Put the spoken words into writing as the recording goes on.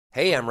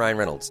Hey, I'm Ryan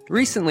Reynolds.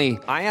 Recently,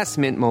 I asked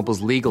Mint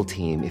Mobile's legal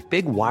team if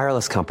big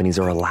wireless companies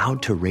are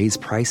allowed to raise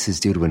prices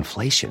due to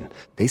inflation.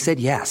 They said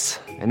yes.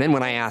 And then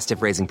when I asked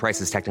if raising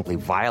prices technically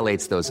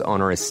violates those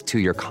onerous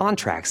two-year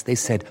contracts, they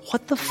said,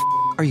 "What the f***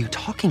 are you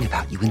talking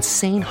about, you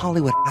insane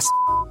Hollywood ass?"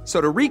 So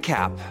to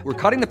recap, we're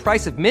cutting the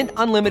price of Mint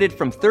Unlimited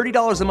from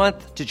 $30 a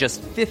month to just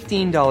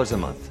 $15 a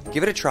month.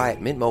 Give it a try at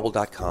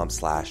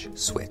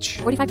mintmobile.com/switch.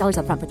 $45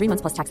 up front for 3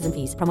 months plus taxes and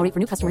fees. Promo rate for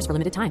new customers for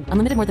limited time.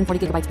 Unlimited more than 40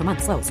 gigabytes per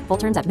month. Slows full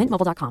terms at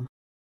mintmobile.com.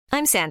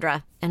 I'm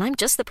Sandra, and I'm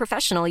just the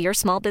professional your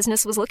small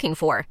business was looking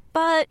for.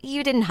 But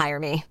you didn't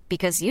hire me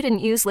because you didn't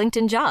use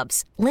LinkedIn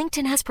Jobs.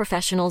 LinkedIn has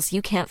professionals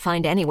you can't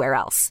find anywhere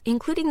else,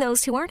 including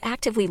those who aren't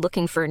actively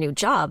looking for a new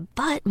job,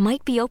 but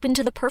might be open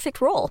to the perfect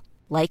role,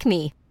 like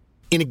me.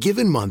 In a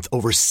given month,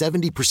 over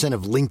 70%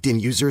 of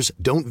LinkedIn users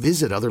don't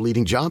visit other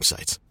leading job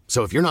sites.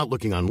 So if you're not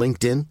looking on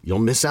LinkedIn, you'll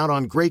miss out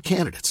on great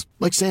candidates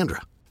like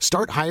Sandra.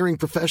 Start hiring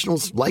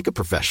professionals like a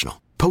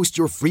professional. Post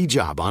your free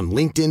job on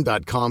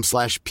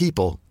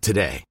linkedin.com/people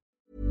today.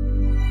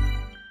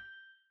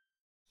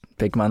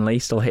 Big Man Lee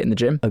still hitting the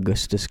gym?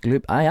 Augustus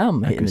Gloop. I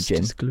am hitting the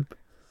gym. Gloop.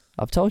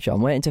 I've told you,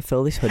 I'm waiting to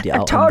fill this hoodie I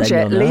out. told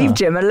you, leave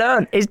Jim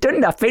alone. He's done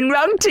nothing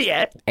wrong to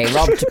you. He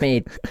robbed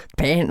me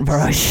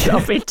paintbrush.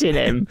 Stop hitting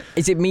him.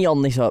 Is it me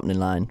on this opening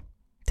line?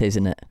 It is,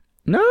 isn't it?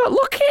 No,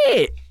 look at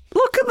it.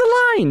 Look at the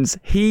lines.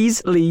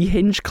 He's Lee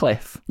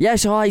Hinchcliffe. Yeah,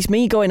 so it's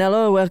me going,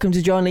 hello, welcome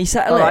to John Lee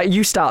Settle It. All right,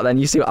 you start then.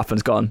 You see what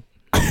happens. Go on.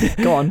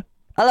 Go on.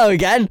 Hello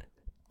again.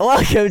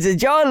 Welcome to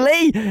John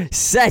Lee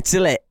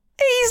Settle It.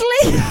 He's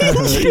Lee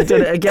Hinchcliffe. We've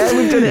done it again.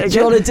 We've done it again. Do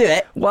you want to do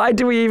it? Why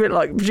do we even,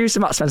 producer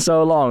Matt spent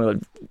so long, he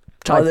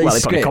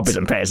probably copied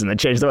and pasted and then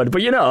changed the word.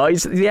 But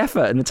it's the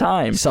effort and the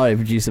time. Sorry,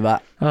 producer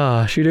Matt.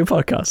 Should we do a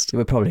podcast?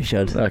 We probably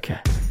should. Okay.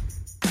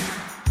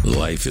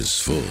 Life is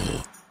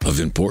full of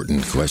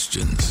important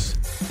questions.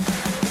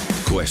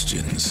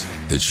 Questions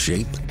that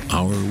shape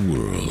our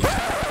world.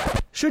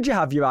 Should you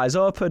have your eyes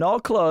open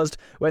or closed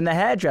when the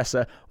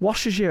hairdresser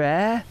washes your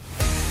hair?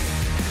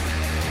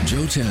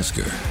 Joe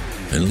Tasker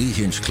and Lee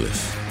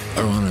Hinchcliffe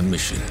are on a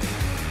mission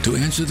to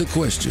answer the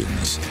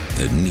questions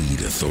that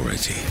need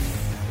authority.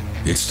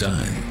 It's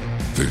time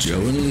for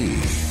Joe and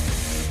Lee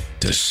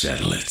to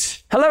settle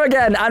it. Hello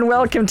again, and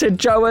welcome to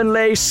Joe and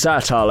Lee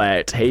Settle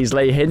It. He's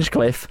Lee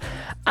Hinchcliffe,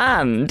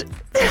 and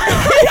I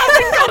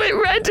haven't got it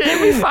ready.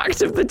 Every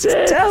fact of the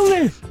day. Tell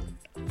me.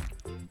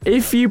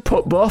 If you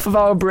put both of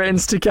our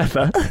brains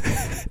together,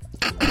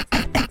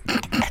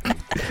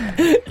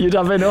 you'd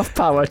have enough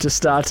power to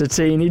start a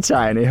teeny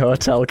tiny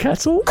hotel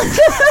kettle.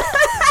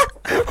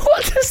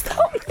 What does that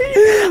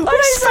mean?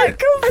 I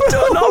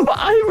don't know, but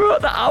I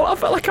wrote that out. I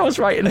felt like I was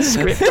writing a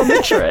script on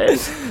the train.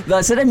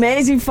 That's an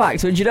amazing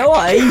fact. And do you know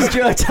what? He's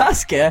Joe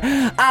Tasker,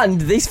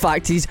 and this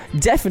fact is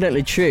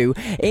definitely true.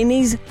 In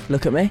his,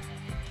 look at me,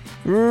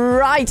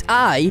 right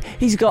eye,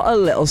 he's got a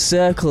little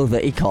circle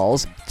that he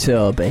calls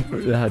Toby.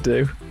 Yeah, I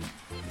do.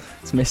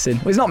 It's missing.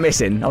 Well, it's not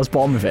missing. I was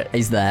born with it.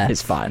 He's there.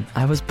 It's fine.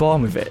 I was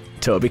born with it.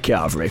 Toby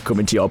Carvery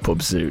coming to your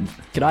pub soon.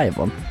 Can I have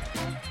one?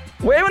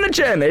 We're on a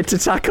journey to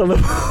tackle the...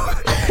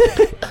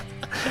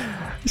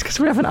 It's because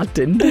we haven't had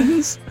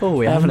din-dins. Oh,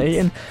 we haven't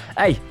eaten.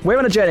 Hey, we're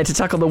on a journey to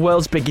tackle the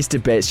world's biggest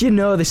debates. You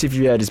know this if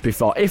you've heard us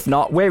before. If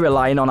not, we're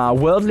relying on our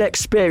worldly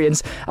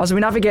experience as we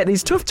navigate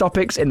these tough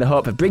topics in the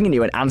hope of bringing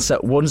you an answer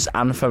once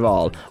and for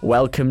all.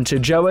 Welcome to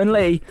Joe and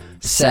Lee.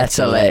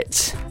 Settle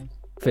It.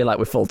 I feel like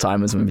we're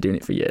full-timers and we've been doing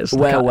it for years.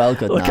 Well,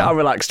 good Look now. how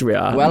relaxed we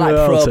are. We're like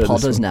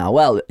pro-podders now.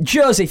 Well,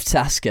 Joseph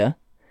Tasker.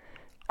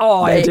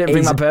 Oh, I didn't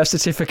bring my birth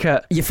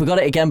certificate. You forgot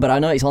it again, but I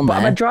know it's on but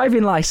there. But my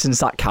driving licence,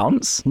 that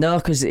counts? No,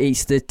 because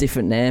it's the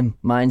different name.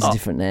 Mine's a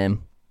different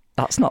name.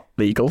 That's not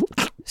legal.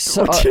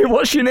 So,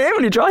 what's your name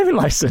on your driving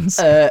licence?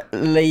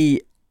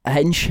 Lee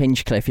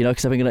Hinchcliffe,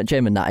 because I've been going to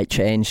gym and that it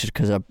changed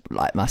because I'm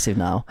massive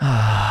now.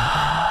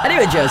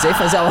 Anyway,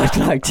 Joseph, as I would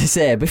like to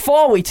say,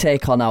 before we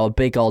take on our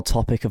big old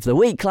topic of the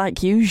week,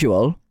 like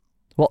usual,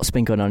 what's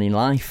been going on in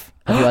life?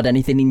 Have you had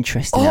anything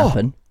interesting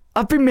happen?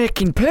 I've been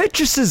making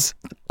purchases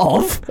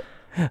of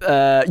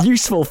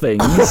useful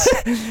things.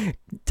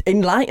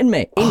 Enlighten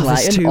me.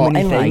 There's too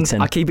many things.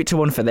 I keep it to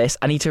one for this.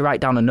 I need to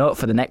write down a note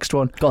for the next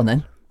one. Go on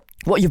then.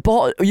 What, you've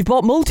bought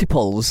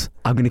multiples?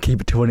 I'm going to keep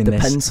it to one in the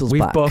this. Pencil's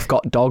We've back. both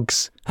got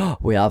dogs.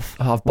 We have.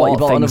 I've bought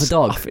things.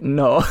 Another dog?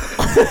 No.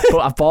 But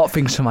I've bought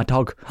things for my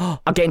dog.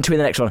 I'll get into it in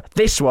the next one.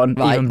 This one,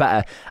 even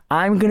better.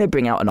 I'm going to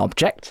bring out an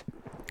object.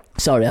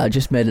 Sorry, I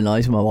just made a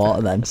noise with my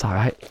water then. It's all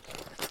right.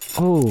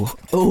 Oh,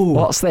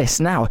 what's this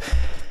now?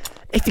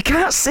 If you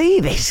can't see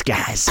this,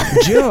 guys,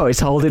 Joe is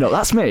holding up.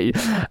 That's me.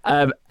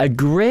 A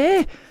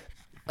grey.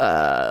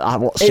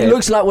 It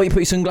looks like what you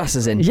put your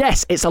sunglasses in.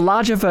 Yes, it's a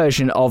larger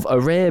version of a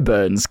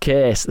Ray-Bans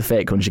case, the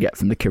fake ones you get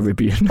from the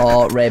Caribbean.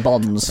 Or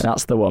Ray-Bons.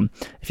 That's the one.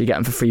 If you get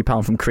them for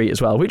 £3 from Crete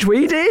as well, which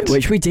we did.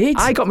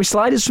 I got my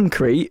sliders from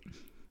Crete.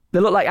 They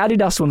look like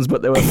Adidas ones,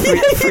 but they were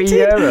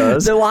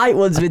 €3. The white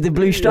ones with the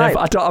blue stripe. Yeah,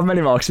 but I don't have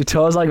many more because my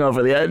toes hang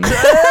over the end.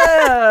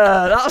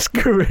 Yeah, that's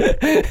great.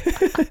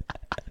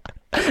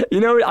 You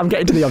know, I'm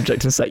getting to the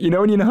object in a sec. You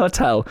know when you're in a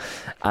hotel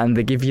and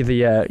they give you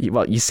the,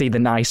 you see the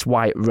nice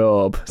white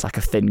robe. It's like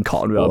a thin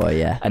cotton robe. Oh,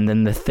 yeah. And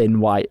then the thin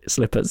white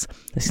slippers.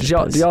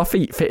 Do your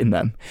feet fit in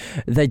them?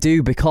 They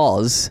do,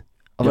 because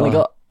I've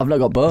not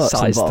got boots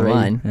on the Size bottom 3. of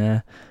mine.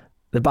 Yeah.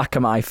 The back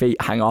of my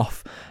feet hang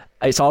off.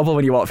 It's horrible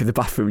when you walk through the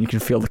bathroom and you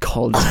can feel the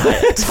cold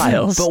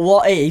tiles. But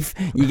what if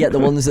you get the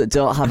ones that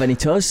don't have any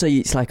toes, so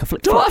it's like a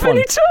flip-flop Don't have one?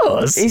 any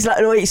toes? It's like,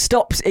 no, it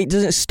stops. It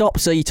doesn't stop,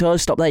 so your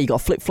toes stop there. You got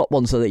a flip-flop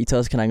one so that your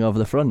toes can hang over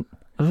the front.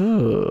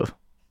 Ooh.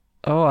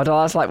 Oh, I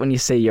don't. That's like when you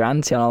see your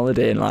auntie on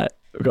holiday and like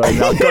going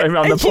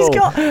around the And pool. she's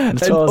got and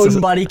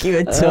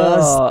unmanicured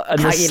toes and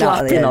the hanging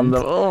out at the slapping on end.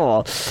 the.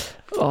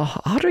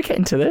 Oh, how do we get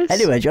into this?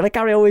 Anyway, do you want to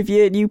carry on with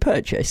your new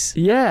purchase?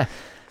 Yeah.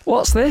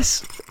 What's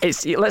this?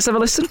 Let's have a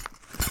listen.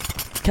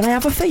 Can I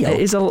have a feel? It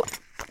is of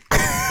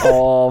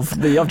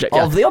the object.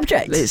 Yeah. Of the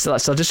object? So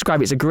I'll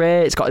describe it. It's a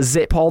grey. It's got a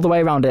zip all the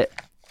way around it.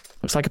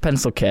 Looks like a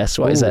pencil case.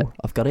 What is it?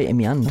 I've got it in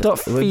my hand. Don't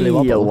Wibbly feel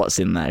wobble. what's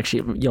in there.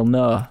 Actually, you'll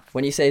know.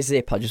 When you say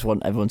zip, I just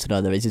want everyone to know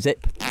there is a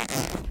zip.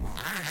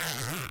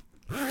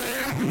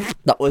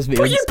 That was me.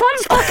 Put your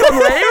pants back on,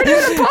 Ray. We're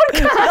doing a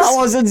podcast. That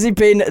wasn't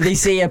zipping. They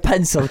see a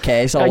pencil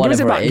case or Give us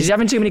whatever it back. it is. You're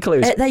having too many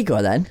clues. There you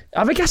go then.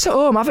 Have a guess at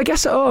home.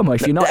 Or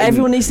if you're not,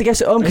 Everyone needs to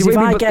guess at home, because if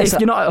I guess, if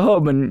you're not at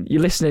home and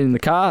you're listening in the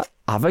car,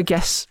 have a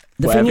guess.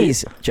 the thing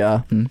is,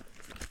 Joe,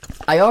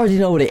 I already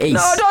know what it is.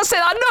 No, don't say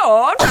that.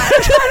 No, I'm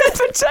trying to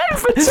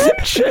pretend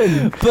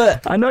protection.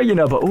 But I know you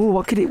know. But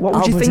what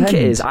would you think it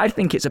is? I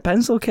think it's a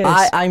pencil case.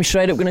 I'm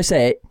straight up going to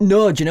say,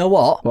 no, do you know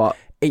what? What?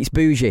 It's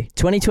bougie.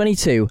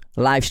 2022,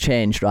 life's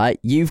changed, right?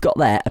 You've got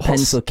there a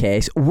pencil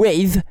case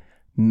with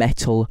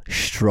metal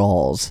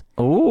straws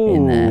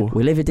in there.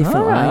 We live a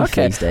different life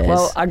these days.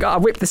 Well, I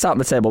whipped this out on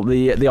the table,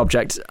 the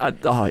object.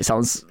 It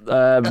sounds...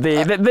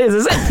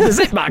 the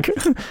zip bag.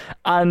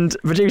 And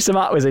producer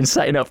Matt was in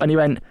setting up and he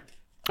went,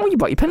 oh, you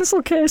bought your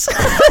pencil case.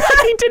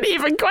 He didn't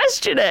even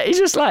question it. He's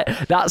just like,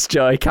 that's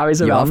Joe. He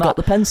carries around I've got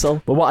the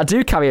pencil. But what I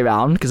do carry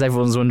around, because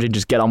everyone's wondering,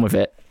 just get on with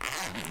it.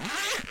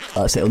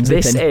 That's it, unzipping.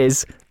 This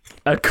is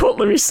a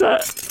cutlery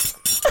set.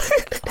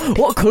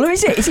 What colour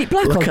is it? Is it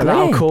black or Look grey? at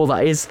how cool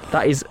that is.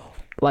 That is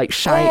like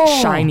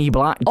shiny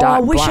black, dark I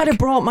wish black. I'd have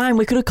brought mine.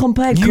 We could have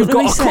compared You've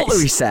cutlery got a sets.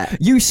 cutlery set?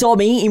 You saw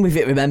me eating with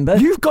it, remember?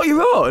 You've got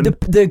your own?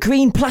 The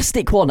green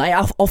plastic one. I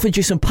offered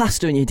you some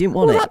pasta and you didn't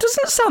want Well, it. that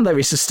doesn't sound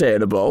very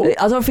sustainable.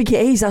 I don't think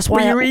it is. That's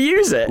why Will you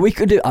reuse it? We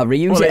could do. I'll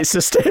reuse Well, it. it's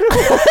sustainable.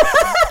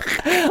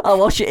 I'll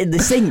wash it in the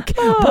sink.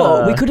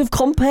 But we could have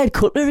compared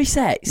cutlery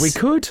sets. We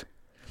could.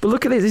 But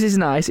look at this. This is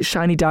nice. It's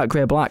shiny, dark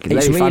grey, black. It's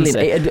It's very really.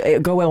 fancy.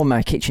 It'd go well with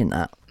my kitchen.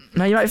 That.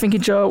 Now, you might be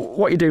thinking, Joe,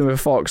 what are you doing with a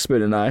fork,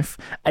 spoon and knife?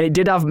 And it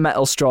did have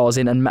metal straws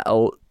in and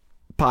metal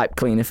pipe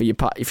cleaner for your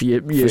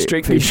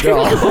street for your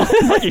straw.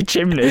 Not your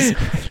chimneys.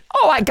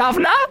 All right,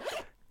 governor.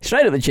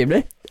 Straight up the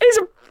chimney.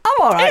 I'm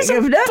all right, It's a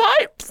governor.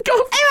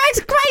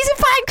 It's crazy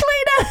pipe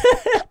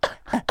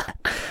cleaner.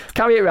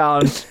 Carry it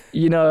around.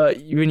 You know,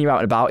 when you're out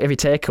and about, every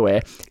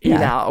takeaway. Yeah.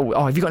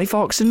 Have you got any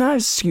forks and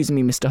knives? Excuse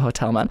me, Mr.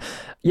 Hotel Man.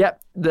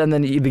 Yep. And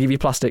then they give you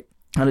plastic.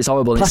 And it's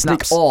horrible. And it Plastic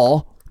snaps.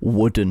 or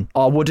wooden.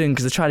 Or wooden,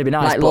 because they're trying to be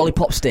nice. Like but-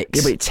 lollipop sticks.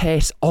 Yeah, but it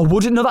tastes... Oh,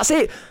 wooden. No, that's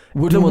it.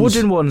 Wooden the ones.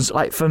 wooden ones,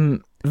 like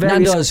from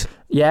various... Nando's.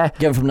 Yeah. Get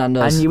them from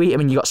Nando's. And you eat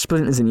them and you got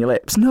splinters in your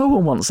lips. No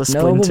one wants a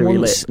splintery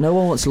lip. No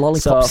one wants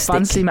lollipop So, stick.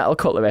 fancy metal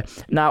cutlery.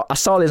 Now, I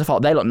saw these, I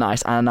thought they look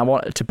nice, and I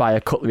wanted to buy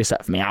a cutlery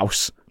set for my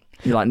house.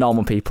 You like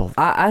normal people.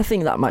 I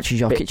think that matches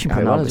your kitchen I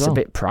pretty know, well but as it's well. a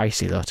bit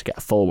pricey, though, to get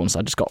a full one, so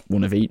I just got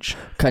one of each.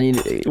 Can you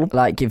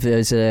give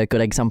us a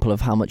good example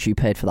of how much you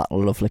paid for that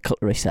lovely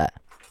cutlery set?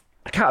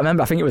 I can't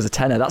remember. I think it was a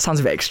tenner. That sounds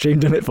a bit extreme,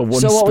 doesn't it, for one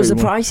So what was the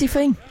spoon? pricey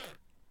thing?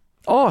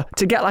 Oh,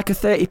 to get like a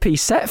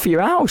 30-piece set for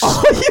your house.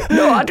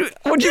 No,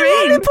 what do you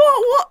mean?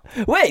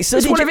 What? Wait, so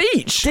It's did one you, of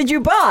each. Did you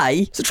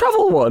buy? It's a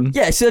travel one.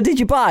 Yeah, so did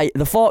you buy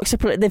the fork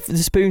separate, the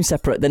spoon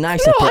separate, the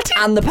knife No, I separate,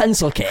 didn't- and the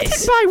pencil I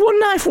case? did buy one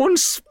knife, one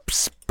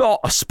spork.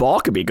 A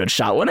spork would be a good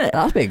shout, wouldn't it?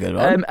 That'd be a good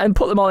one. And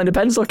put them all in a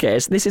pencil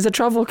case. This is a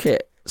travel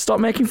kit. Stop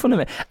making fun of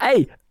me.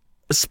 Hey,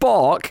 a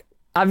spork.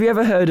 Have you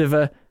ever heard of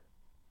a...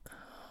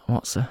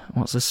 What's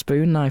a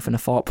spoon, knife and a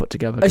fork put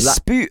together? A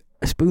spoon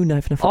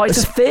knife and a fork. Oh,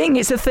 it's a thing.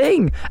 It's a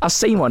thing. I've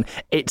seen one.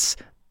 It's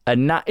a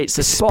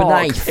spork.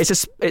 Knife.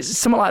 It's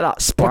something like that.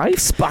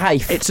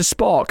 Spife. It's a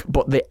spork,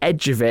 but the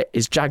edge of it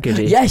is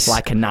jaggedy. Yes.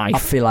 Like a knife. I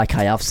feel like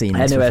I have seen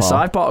this Anyway, before. so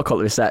I've bought a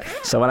cutlery set.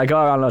 So when I go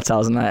around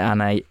hotels and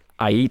I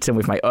eat them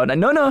with my own.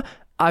 And no,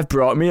 I've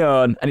brought my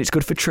own, and it's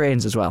good for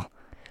trains as well.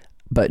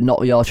 But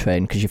not your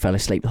train, because you fell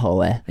asleep the whole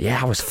way.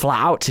 Yeah, I was flat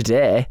out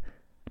today.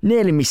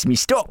 Nearly missed me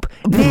stop.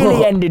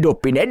 Nearly ended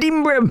up in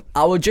Edinburgh.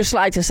 I would just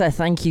like to say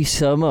thank you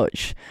so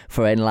much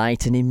for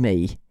enlightening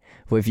me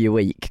with your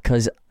week,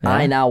 because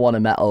I now want a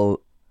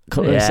metal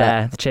cutlery set.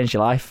 Yeah, they changed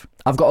your life.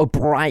 I've got a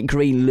bright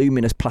green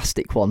luminous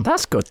plastic one.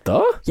 That's good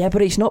though. Yeah,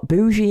 but it's not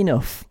bougie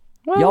enough.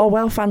 Well, You're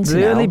well fancy The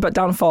now. only but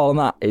downfall on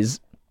that is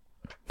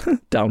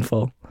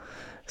downfall.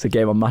 It's a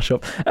game on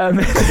mashup.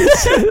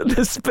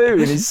 The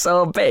spoon is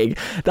so big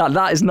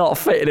that is not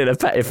fitting in a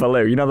petit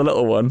faloo. You know the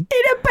little one? In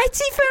a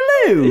petit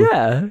faloo?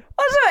 Yeah.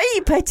 I don't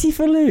eat petit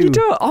faloo. You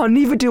don't? Oh,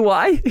 neither do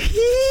I.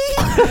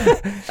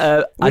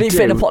 Would it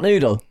fit in a pot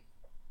noodle?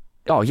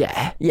 Oh,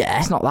 yeah. Yeah.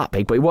 It's not that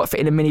big, but it won't fit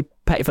in a mini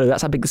petit faloo.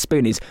 That's how big the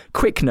spoon is.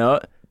 Quick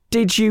note,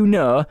 did you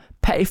know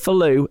petit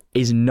faloo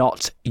is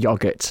not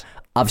yoghurt?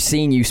 I've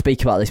seen you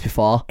speak about this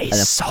before. It's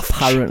and soft.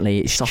 Apparently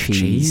it's soft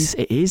cheese.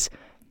 It is.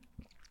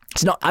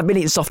 It's not. I've been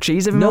eating soft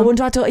cheese. No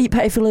wonder I don't eat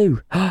petit faloo.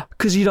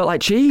 Because you don't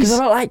like cheese? Because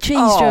I don't like cheese,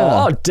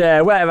 Joe. Oh,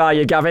 dear. Where are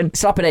you, Gavin?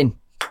 Slap it in.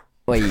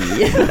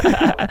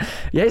 Yeah,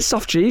 it's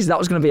soft cheese. That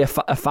was going to be a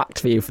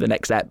fact for you for the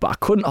next ep, but I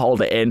couldn't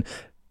hold it in.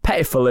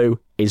 Petit faloo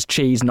is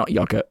cheese, not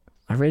yoghurt.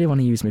 I really want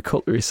to use my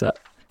cutlery set.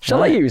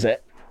 Shall I use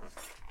it?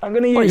 I'm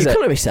going to use your it.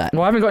 cutlery set?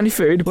 Well, I haven't got any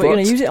food. What are you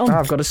going to use it on?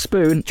 I've got a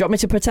spoon. Do you want me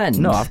to pretend?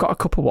 No, I've got a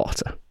cup of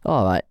water.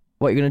 All right.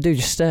 What are you going to do?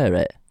 Just stir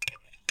it?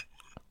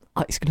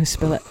 Oh, it's going to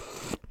spill it.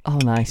 Oh,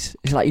 nice.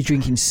 It's like you're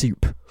drinking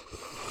soup.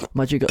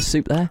 Imagine you got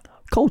soup there.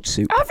 Cold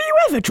soup. Have you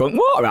ever drunk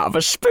water out of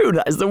a spoon?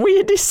 That is the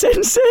weirdest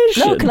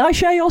sensation. No, can I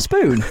share your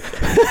spoon?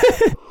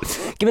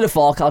 Give me the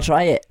fork, I'll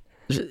try it.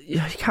 You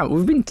can't.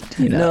 We've been.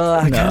 No,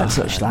 I can't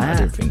touch that. I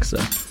don't think so.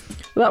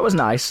 Well, that was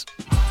nice.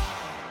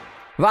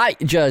 Right,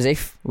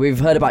 Joseph, we've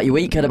heard about your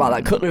week, heard about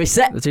that cutlery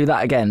set. Let's do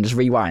that again. Just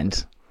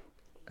rewind.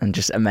 And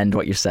just amend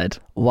what you said.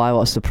 Why?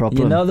 What's the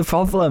problem? You know the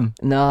problem.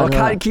 No, I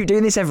can't keep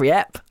doing this every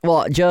ep.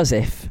 What,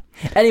 Joseph?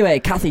 Anyway,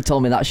 Kathy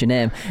told me that's your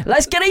name.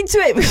 Let's get into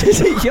it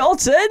because it's your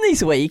turn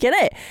this week,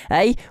 isn't it?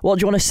 Hey, what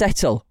do you want to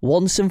settle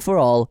once and for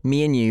all,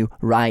 me and you,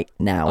 right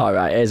now? All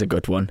right, here's a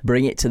good one.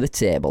 Bring it to the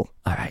table.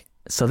 All right,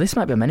 so this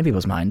might be on many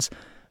people's minds.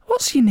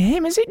 What's your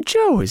name? Is it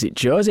Joe? Is it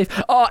Joseph?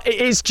 Oh, it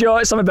is Joe.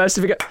 It's on my birth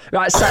certificate.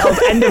 Right, settled.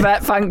 End of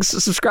it. Thanks.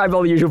 Subscribe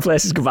all the usual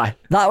places. Goodbye.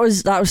 That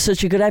was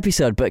such a good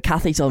episode, but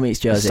Kathy told me it's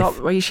Joseph. Stop.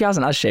 Well, she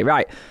hasn't, has she?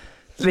 Right.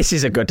 This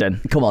is a good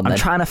one. Come on, then. I'm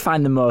trying to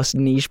find the most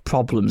niche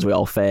problems we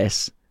all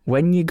face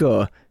when you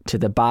go to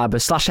the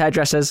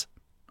barber/hairdressers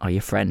or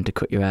your friend to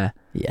cut your hair.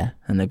 Yeah.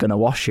 And they're going to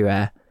wash your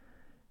hair.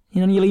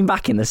 You know, and you lean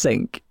back in the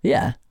sink.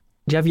 Yeah.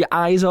 Do you have your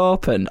eyes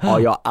open or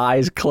your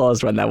eyes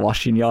closed when they're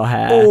washing your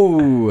hair?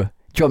 Oh.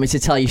 Do you want me to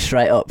tell you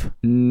straight up? I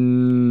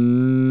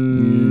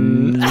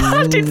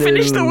didn't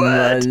finish the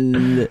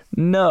word.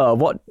 No.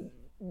 What?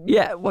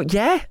 Yeah. What?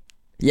 Yeah?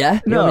 Yeah?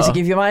 You No. want me to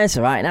give you my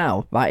answer right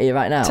now? Right here,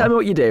 right now? Tell me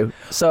what you do.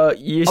 So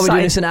you. Are we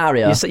doing a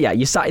scenario?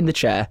 You sat in the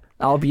chair.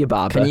 I'll be your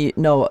barber. Can you?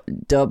 No,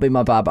 don't be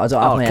my barber. I don't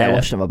have my Okay. hair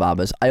washed at my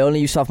barber's. I only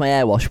used to have my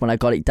hair washed when I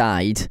got it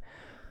dyed.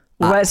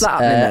 Where's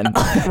that happening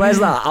then? Where's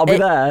that? I'll be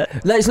there.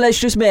 Let's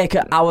just make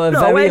our No,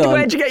 very own.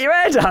 where'd you get your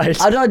hair dyed?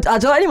 I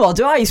don't anymore,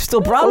 do I? It's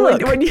still brown.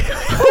 Look. When you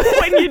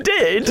when you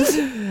did.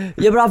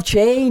 Yeah, but I've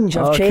changed.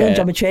 Okay.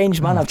 I'm a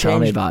changed man. I've Tell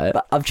changed. me about it.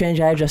 I've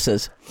changed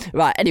hairdressers.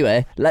 Right.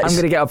 Anyway, let's. I'm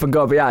gonna get up and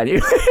go behind you.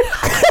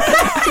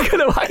 I'm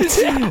gonna whack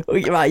you.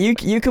 Right,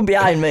 you can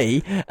behind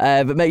me,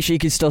 but make sure you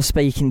can still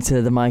speak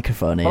into the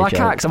microphone here. Well, I Joe.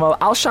 can't, because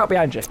I'll shout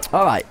behind you.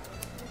 All right.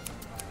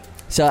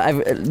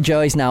 So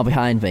Joey's now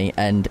behind me,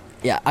 and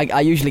yeah, I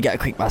usually get a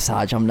quick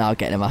massage. I'm now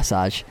getting a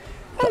massage.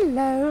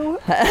 Hello.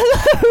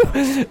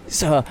 Hello.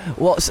 So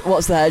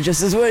what's the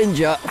hairdresser's wearing,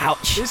 Joe?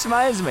 Ouch. This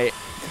reminds me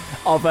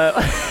of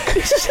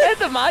shared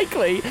the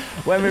Mikely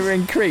when we were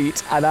in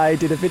Crete, and I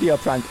did a video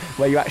prank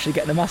where you're actually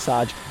getting a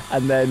massage,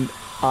 and then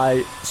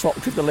I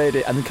swapped with the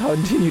lady and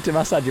continued to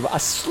massage you, but I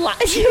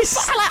slapped you. You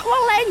slapped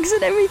my legs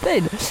and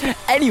everything.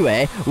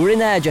 Anyway, we're in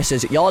the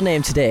hairdressers. Your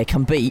name today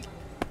can be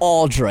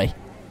Audrey,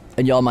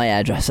 and you're my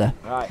hairdresser.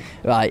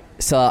 Right,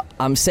 so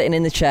I'm sitting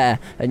in the chair,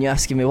 and you're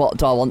asking me, what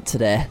do I want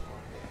today?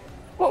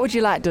 What would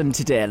you like done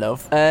today,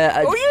 love?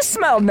 Oh, you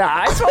smell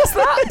nice. What's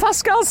that?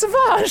 Pascal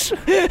Sauvage.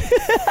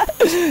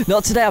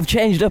 Not today, I've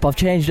changed up.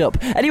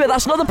 Anyway,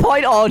 that's not the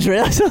point, Audrey.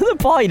 That's not the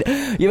point.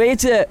 You're here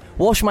to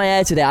wash my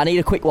hair today. I need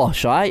a quick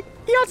wash, right?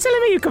 You're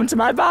telling me you come to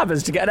my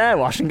barber's to get an hair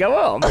wash and go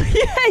home?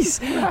 Yes,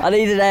 I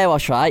need an hair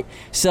wash, right?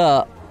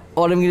 So,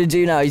 what I'm going to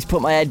do now is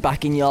put my head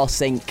back in your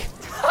sink.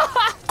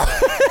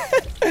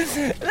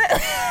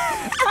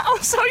 Oh,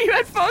 so your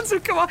headphones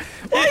have come on.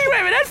 Why are you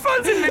wearing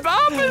headphones in my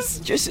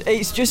barber's?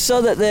 It's just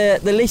so that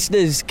the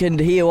listeners can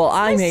hear what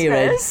I'm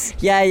hearing.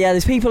 Yeah,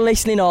 there's people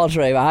listening,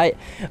 Audrey, right?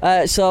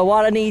 So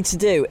what I need to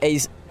do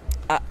is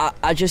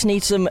I just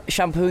need some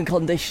shampoo and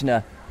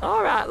conditioner.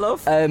 All right,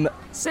 love.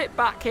 Sit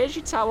back. Here's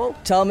your towel.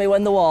 Tell me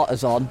when the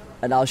water's on,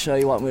 and I'll show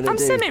you what I'm going to do. I'm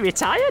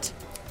semi-retired.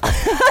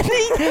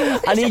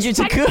 I need you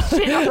to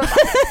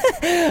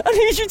I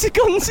need you to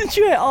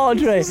concentrate,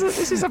 Audrey.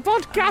 This is a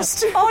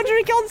podcast.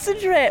 Audrey,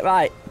 concentrate.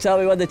 Right, tell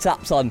me when the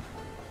tap's on.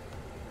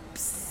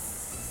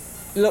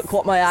 Look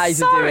what my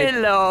eyes are doing.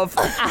 Sorry, love.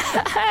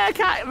 I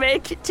can't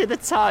make it to the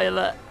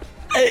toilet.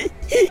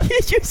 you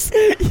just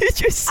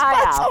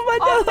spat on my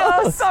nose.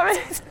 Oh, no, sorry.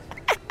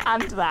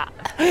 And that.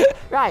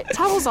 Right,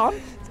 towel's on.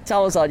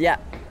 Towel's on, yeah.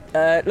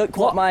 Look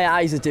what my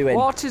eyes are doing.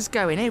 Water's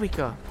going. Here we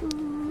go.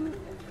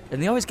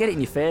 And they always get it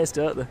in your face,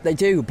 don't they? They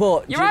do,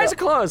 but... Your eyes are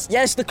closed?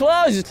 Yes, they're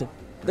closed.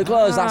 They're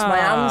closed, that's my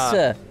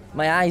answer.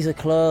 My eyes are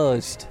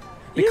closed.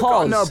 You've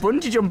got Because no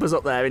bungee jumpers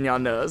up there in your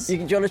nose. do you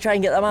want to try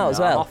and get them out as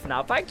I'm well? off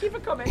now. Thank you for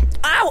coming.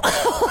 Ow!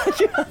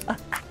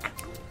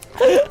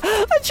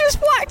 I just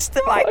waxed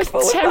the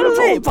microphone with my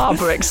Terrible lip.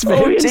 barber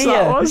experience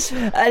that was.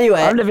 Anyway.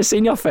 I've never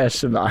seen your face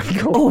from that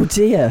angle. Oh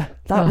dear.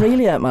 That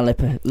really hurt my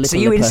lip. So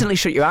you instantly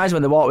shut your eyes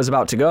when the water was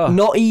about to go?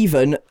 Not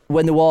even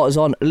when the water's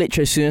on.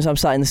 Literally, as soon as I'm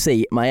sat in the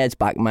seat, my head's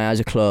back, my eyes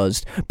are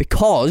closed.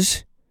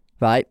 Because,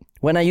 right,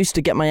 when I used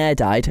to get my hair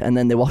dyed and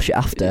then they wash it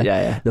after,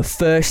 the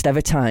first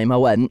ever time I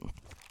went,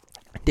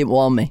 didn't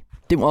warn me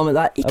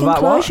that you can About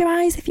close what? your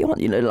eyes if you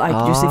want,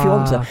 just if you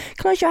want to.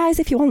 Close your eyes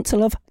if you want to,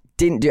 love.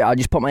 Didn't do it. I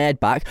just put my head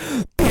back.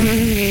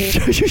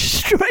 Just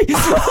straight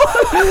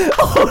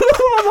all over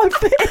my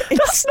face.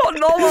 That's not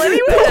normal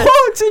anyway.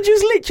 Water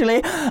just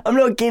literally, I'm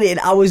not kidding,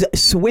 I was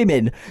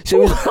swimming.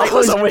 So That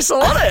was a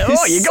whistle on it.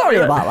 Oh, you got Sorry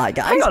it. about that,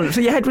 guys. Hang on,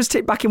 so your head was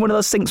tipped back in one of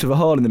those sinks with a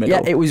hole in the middle?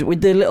 Yeah, it was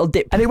with the little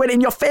dip. And it went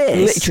in your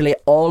face? Literally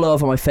all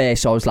over my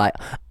face. So I was like,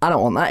 I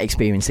don't want that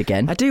experience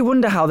again. I do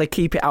wonder how they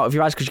keep it out of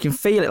your eyes because you can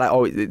feel it like,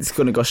 oh, it's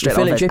going to go straight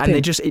feel on it your face.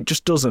 And dripping. it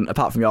just doesn't,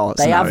 apart from your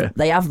scenario.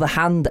 They have the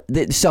hand.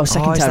 So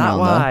second is time that round,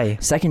 why?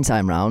 Second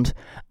time round,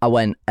 I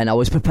went and I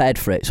was prepared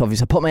for it. So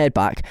obviously I put my head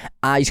back,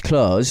 eyes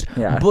closed.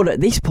 Yeah. But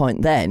at this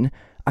point then,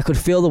 I could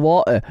feel the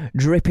water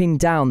dripping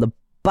down the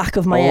back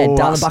of my head,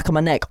 down the back of my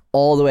neck,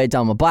 all the way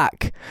down my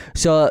back.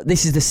 So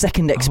this is the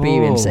second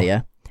experience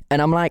here.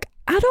 And I'm like,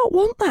 I don't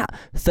want that.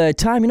 Third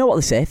time, you know what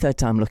they say? Third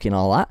time looking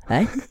all that,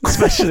 eh?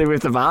 Especially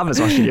with the barbers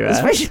washing your hair.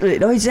 Especially,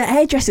 no, it's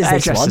hairdressers,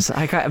 this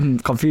one. I'm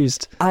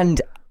confused.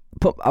 And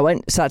I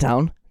went, sat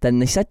down, then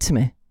they said to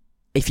me,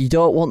 if you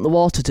don't want the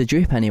water to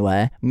drip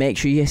anywhere, make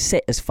sure you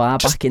sit as far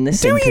back in the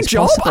sink Do your as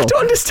job. possible. I don't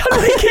understand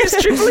why it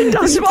keeps dribbling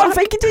down This is your what I'm back.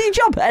 thinking, do your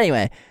job.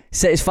 Anyway,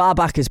 sit as far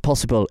back as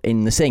possible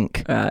in the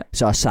sink. Right.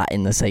 So I sat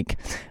in the sink.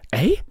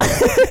 Eh?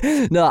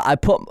 No, I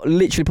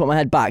literally put my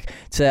head back.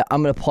 So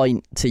I'm going to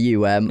point to you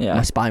where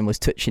my spine was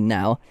touching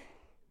now.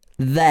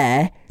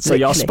 There. So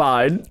your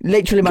spine?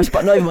 Literally my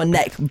spine, not even my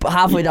neck, but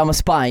halfway down my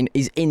spine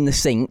is in the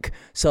sink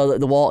so that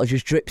the water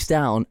just drips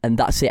down and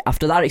that's it.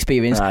 After that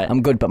experience,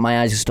 I'm good, but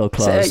my eyes are still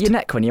closed. Does it hurt your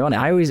neck when you're on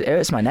it? It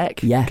hurts my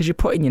neck. Yeah. Because you're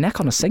putting your neck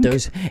on a sink. It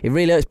does. It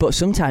really hurts, but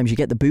sometimes you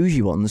get the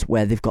bougie ones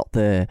where they've got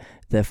the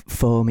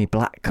foamy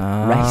black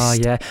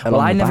rest. Oh, yeah.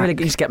 Well, I never back.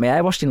 really used to get my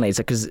hair washed in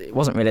later because it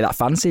wasn't really that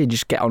fancy. You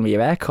just get on with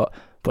your haircut.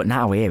 But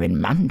now we're in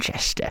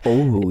Manchester.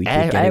 Oh, you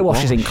get hair it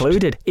wash is washed.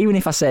 included. Even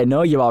if I say,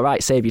 no, you're all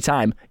right, save your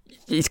time,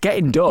 it's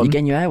getting done. You're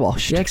getting your hair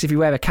washed? Yeah, because if you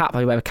wear a cap,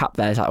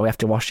 there, it's like we have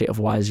to wash it,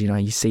 otherwise,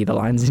 you see the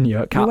lines in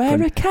your cap. You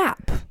wear a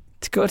cap?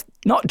 It's good.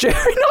 Not Jerry.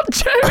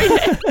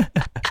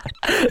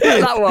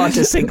 That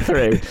water sink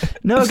through.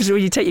 No, because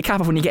when you take your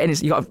cap off when you get in,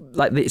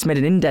 it's made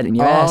an indent in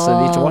your hair, so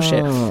you need to wash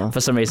it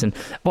for some reason.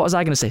 What was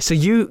I going to say? So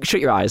you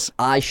shut your eyes.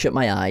 I shut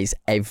my eyes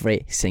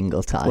every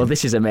single time. Well,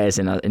 this is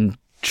amazing in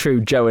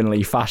true Joe and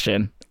Lee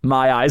fashion.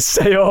 My eyes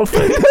stay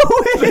open.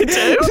 They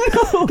do.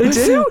 No. They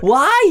do.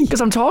 Why? Because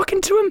I'm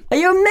talking to him. Are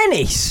you a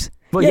menace?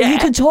 Well, You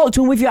can talk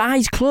to him with your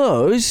eyes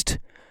closed.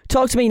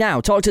 Talk to me now.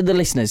 Talk to the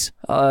listeners.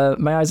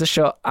 My eyes are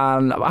shut.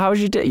 And how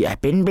was you do? Yeah,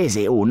 been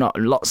busy. Oh, not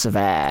lots of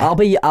hair. I'll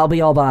be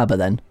your barber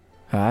then.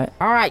 All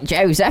right,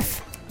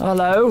 Joseph.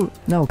 Hello.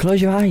 No,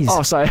 close your eyes.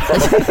 Oh, sorry. You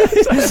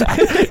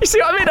see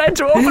what I mean? I had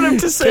to open them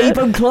to say. Keep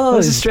them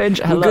closed. This is strange.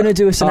 Hello. We're going to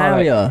do a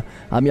scenario. All right.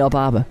 I'm your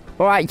barber.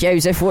 All right,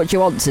 Joseph, what do you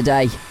want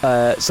today?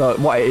 So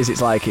what it is,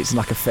 it's like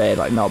a fade,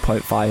 like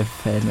 0.5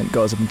 fade, and then it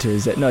goes up into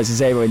it's a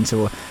 0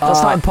 into a...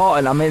 That's not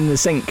important, I'm in the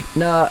sink.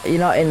 No, you're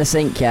not in the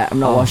sink yet. I'm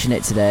not washing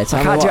it today. I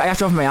can't do it, I have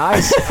to open my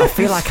eyes. I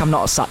feel like I'm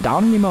not sat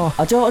down anymore.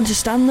 I don't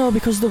understand though,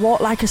 because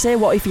like I say,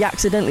 what if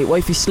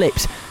he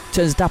slips,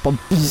 turns the tap on...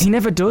 He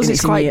never does,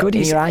 it's quite good.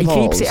 He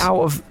keeps it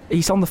out of...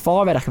 He's on the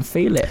forehead, I can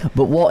feel it.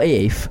 But what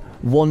if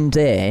one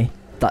day,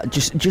 that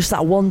just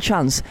that one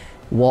chance...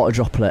 water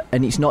droplet,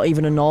 and it's not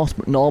even a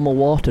normal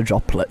water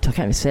droplet. I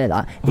can't even say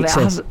that. Well,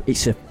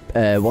 it's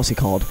a what's it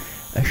called?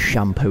 A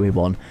shampooy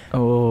one.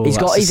 Oh, he's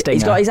got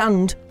his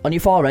hand on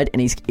your forehead,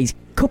 and he's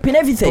cupping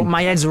everything. But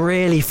my head's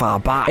really far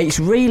back. It's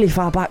really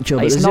far back, Joe.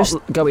 It's not just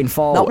going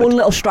forward. That one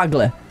little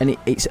straggler, and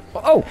it's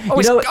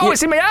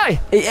it's in my eye.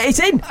 It's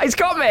in. It's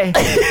got me.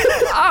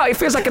 It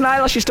feels like an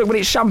eyelash is stuck, but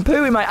it's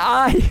shampoo in my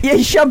eye. Yeah,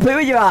 shampoo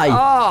in your eye.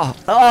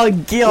 Oh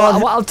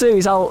God. What I'll do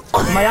is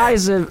my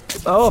eyes are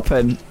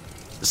open.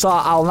 So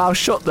I'll now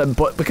shut them,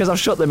 but because I've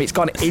shut them, it's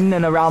gone in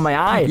and around my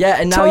eye. Yeah,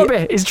 and now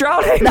Toby is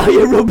drowning. Now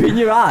you're rubbing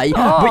your eye,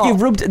 but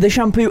you've rubbed the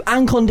shampoo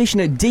and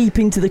conditioner deep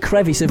into the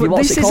crevice of your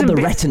the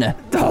retina.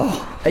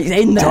 It's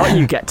in there. Don't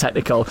you get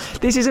technical?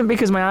 This isn't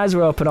because my eyes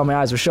were open or my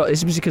eyes were shut.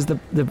 This is because the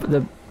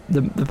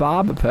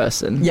barber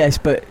person. Yes,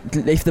 but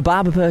if the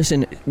barber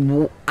person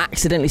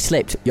accidentally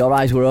slipped, your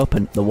eyes were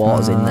open, the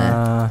water's in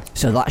there.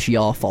 So that's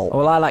your fault.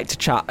 Well, I like to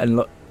chat and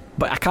look.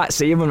 But I can't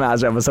see him when my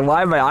eyes are open, so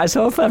why are my eyes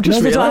open? I've just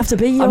they realised. don't have to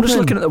be I'm open. just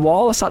looking at the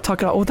wall. I start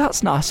talking,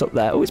 that's nice up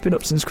there. Oh, it's been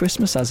up since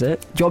Christmas, has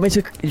it? Do you want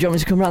me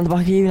to come round the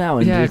back of you now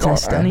and do a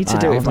test? I need to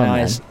do it with my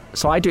eyes. Then.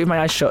 So I do it with my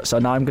eyes shut, so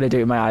now I'm going to do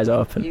it with my eyes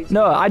open.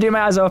 No, I do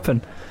my eyes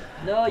open.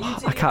 No, you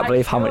do. I can't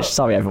believe how much...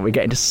 Sorry, everyone, we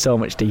get into so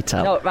much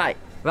detail. No,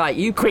 right.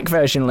 You quick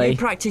version, Lee. You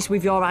practice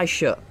with your eyes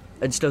shut.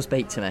 and still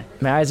speak to me.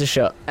 My eyes are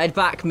shut. Head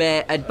back,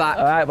 mate. Head back.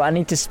 All right, but I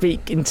need to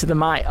speak into the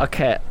mic.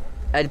 Okay.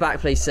 Head back,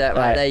 please, sir.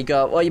 Right, there you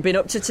go. What have you been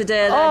up to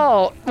today, then?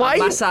 Oh, why are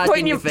you Massaging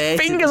putting your face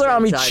fingers at the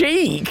around my same time.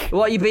 cheek?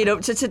 What have you been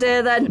up to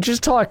today, then?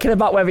 Just talking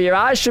about whether your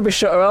eyes should be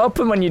shut or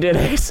open when you do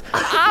this.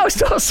 Ow,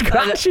 stop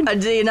scratching.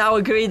 And do you now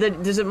agree that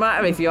it doesn't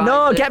matter if you're...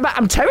 No, get back.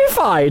 I'm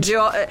terrified.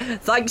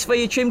 Thanks for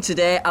your trim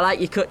today. I like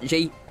your cut,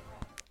 G.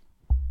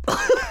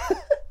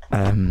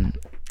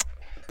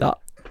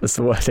 That's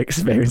the worst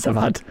experience I've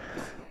had.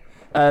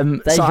 you I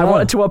go.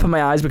 wanted to open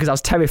my eyes because I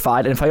was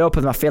terrified, and if I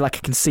open them, I feel like I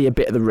can see a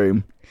bit of the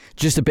room.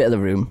 Just a bit of the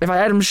room. If I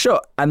had them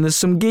shut and there's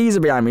some geezer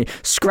behind me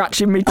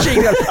scratching me cheek,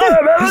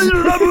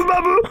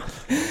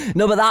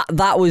 No, but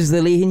that was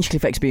the Lee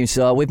Hinchcliffe experience.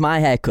 So with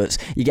my haircuts,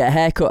 you get a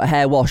haircut, a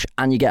hair wash,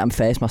 and you get a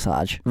face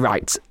massage.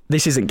 right,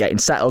 this isn't getting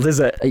settled, is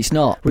it? It's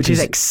not. Which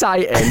is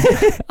exciting.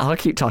 I'll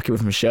keep talking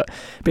with them shut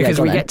because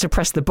go we on get to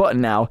press the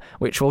button now,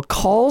 which will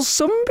call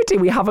somebody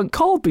we haven't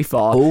called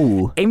before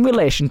Ooh. in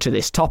relation to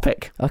this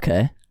topic.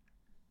 Okay.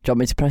 Do you want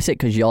me to press it?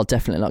 Because you're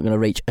definitely not going to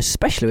reach,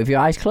 especially with your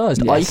eyes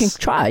closed. Or you can Yes.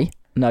 try.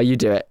 No, you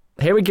do it.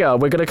 Here we go.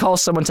 We're going to call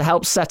someone to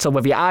help settle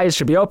whether your eyes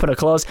should be open or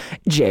closed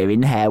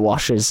during hair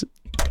washes.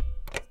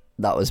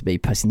 That was me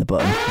pressing the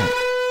button.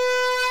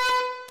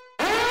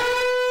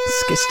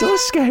 It's still a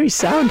scary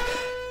sound.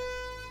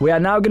 We are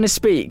now going to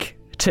speak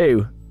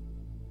to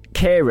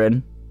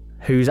Kieran,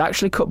 who's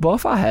actually cut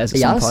both our hairs at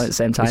some point at the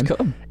same time, He's cut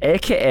 'em.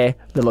 a.k.a.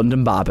 the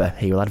London Barber.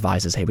 He will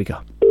advise us. Here we go.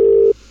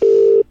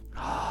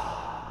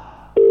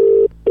 I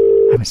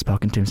haven't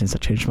spoken to him since I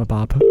changed my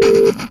barber.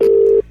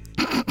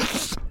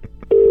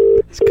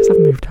 It's because I've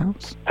moved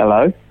house.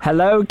 Hello?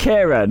 Hello,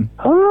 Kieran.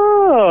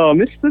 Oh,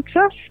 Mr.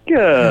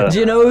 Tasker. Do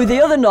you know who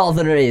the other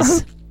northerner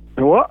is?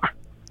 What?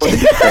 What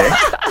did you say?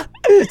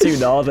 Too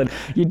northern.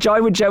 You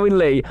join with Joe and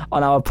Lee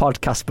on our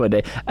podcast,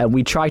 buddy, and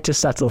we try to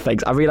settle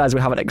things. I realise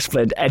we haven't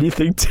explained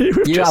anything to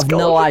you. You have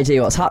no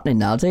idea what's happening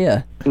now, do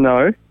you?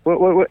 No.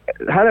 What?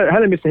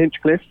 Hello, Mr.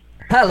 Hinchcliffe.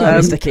 Hello,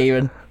 Mr.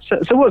 Kieran.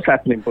 So what's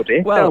happening,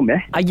 buddy? Well, Tell me.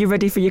 are you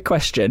ready for your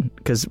question?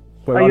 Because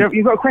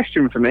You've got a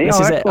question for me? This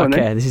All is right, it. go on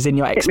Okay, then. this is in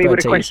your Hit expertise. me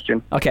with a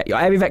question. Okay, your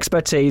area of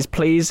expertise.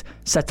 Please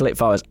settle it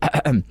for us.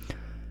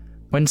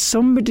 When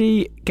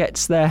somebody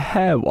gets their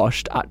hair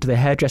washed at the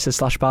hairdresser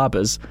 /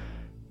 barbers,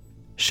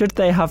 should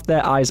they have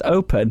their eyes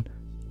open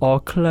or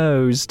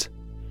closed?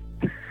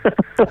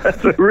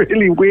 That's a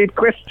really weird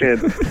question.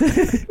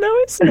 No,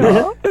 it's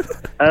not.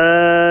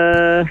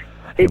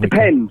 It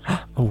depends.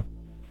 Oh.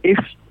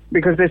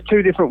 Because there's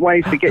two different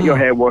ways to get your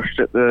hair washed.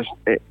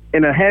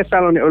 In a hair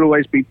salon, it will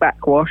always be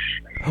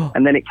backwash,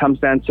 and then it comes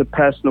down to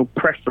personal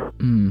preference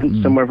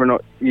and whether or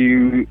not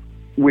you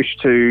wish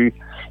to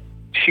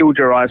shield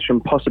your eyes from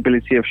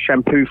possibility of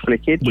shampoo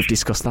flickage. We've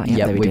discussed that. Yeah,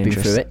 Yeah, very we've been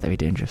dangerous. through it. Very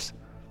dangerous.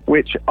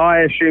 Which I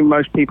assume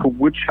most people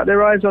would shut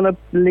their eyes on a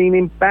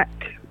leaning back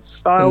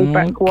style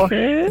backwash.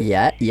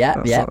 Yeah.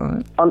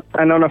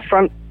 And on a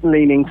front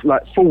leaning,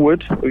 like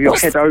forward, with your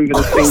head over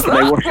the sink, and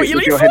they wash What, it you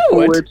with lean your head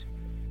forward? forward.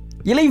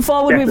 You lean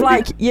forward with Definitely.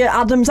 like your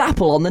Adam's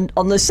apple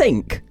on the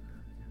sink.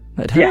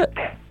 It Yeah. hurt.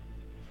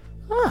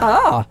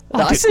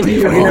 That's I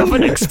unusual.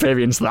 haven't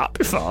experienced that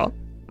before.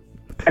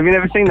 Have you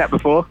never seen that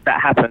before? That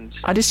happens.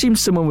 I'd assume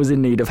someone was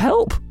in need of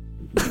help.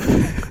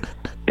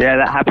 Yeah,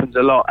 that happens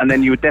a lot. And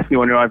then you would definitely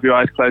want to have your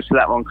eyes closed to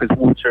that one because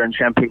water and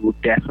shampoo will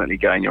definitely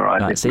go in your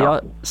eyes. Right, if so,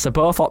 not. so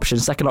both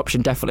options. Second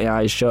option, definitely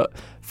eyes shut.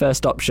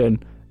 First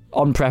option,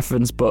 on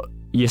preference, but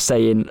you're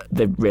saying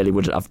they really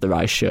wouldn't have their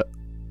eyes shut.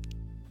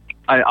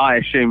 I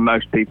assume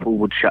most people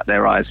would shut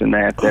their eyes when they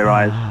have their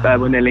eyes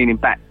when they're leaning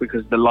back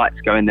because the lights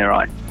go in their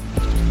eye.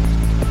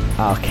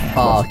 Okay.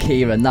 Oh,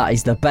 Kieran, that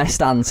is the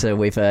best answer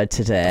we've heard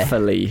today. For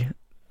Lee,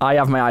 I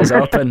have my eyes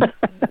open.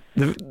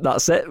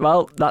 That's it.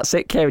 Well, that's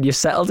it, Kieran. You've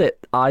settled it.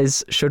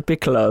 Eyes should be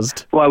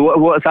closed. Well,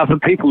 what have other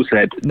people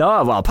said?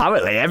 No, well,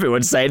 apparently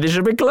everyone's saying they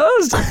should be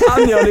closed.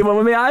 I'm the only one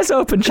with my eyes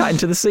open, chatting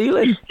to the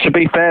ceiling. To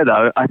be fair,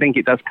 though, I think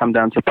it does come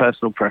down to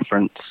personal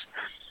preference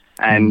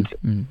and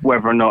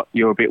whether or not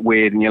you're a bit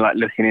weird and you're like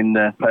looking in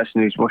the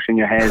person who's washing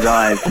your hair's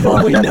eyes.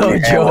 Well, we Like, know your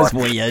hair Joe's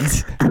wash. weird.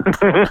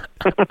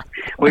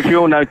 Well, if you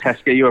all know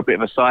Teska, you're a bit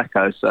of a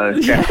psycho, so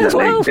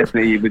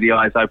definitely with the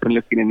eyes open,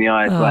 looking in the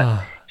eyes,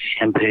 like,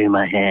 shampoo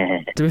my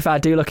hair. To be fair, I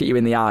do look at you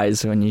in the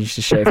eyes when you used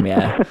to shave my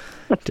hair,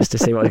 just to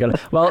see what's going on.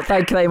 Well,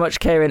 thank you very much,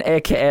 Kieran,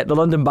 a.k.a. the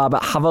London Barber.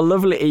 Have a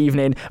lovely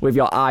evening with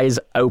your eyes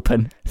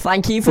open.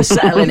 Thank you for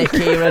settling it,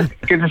 Kieran.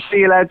 Good to see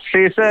you, lads. See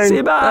you soon. See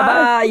you, bye.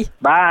 Bye-bye.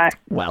 Bye.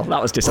 Well,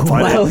 that was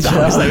disappointing. Well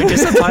that was done. very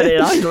disappointing.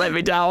 That let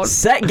me down.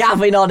 Set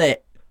Gavin on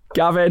it.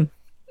 Gavin,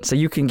 so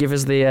you can give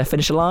us the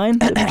finisher line?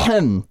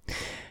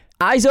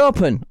 Eyes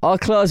open or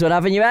closed when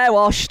having your hair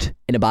washed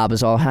in a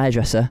barber's or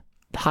hairdresser.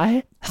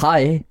 Hi.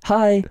 Hi.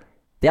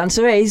 The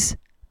answer is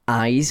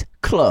eyes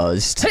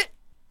closed.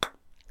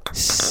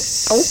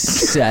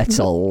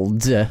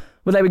 Settled.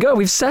 Well, there we go.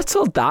 We've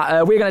settled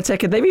that. We're going to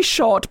take a very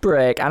short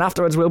break, and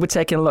afterwards we'll be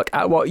taking a look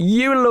at what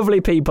you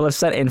lovely people have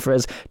sent in for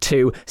us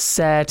to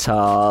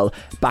settle.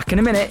 Back in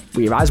a minute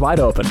with your eyes wide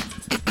open.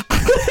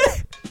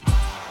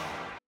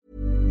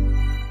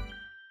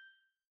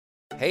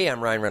 Hey,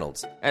 I'm Ryan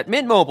Reynolds. At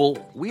Mint Mobile,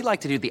 we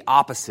like to do the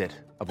opposite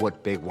of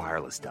what Big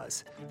Wireless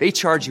does. They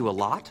charge you a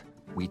lot,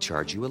 we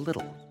charge you a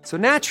little. So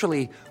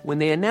naturally, when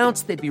they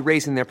announced they'd be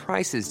raising their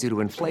prices due to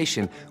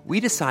inflation, we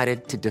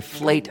decided to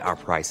deflate our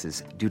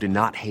prices due to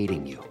not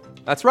hating you.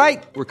 That's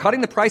right. We're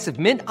cutting the price of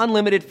Mint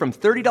Unlimited from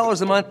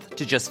 $30 a month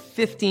to just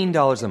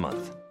 $15 a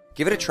month.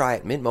 Give it a try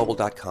at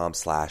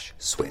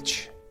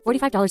mintmobile.com/switch.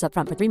 $45 up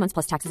front for 3 months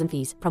plus taxes and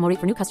fees. Promo rate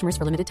for new customers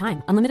for limited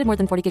time. Unlimited more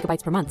than 40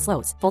 gigabytes per month.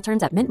 Slows full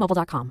terms at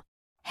mintmobile.com.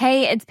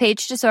 Hey, it's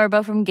Paige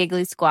DeSorbo from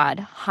Giggly Squad.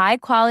 High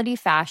quality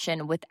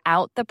fashion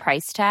without the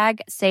price tag.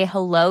 Say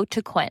hello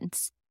to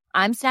Quince.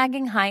 I'm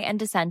snagging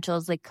high-end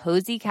essentials like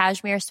cozy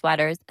cashmere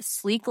sweaters,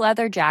 sleek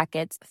leather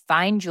jackets,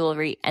 fine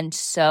jewelry, and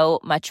so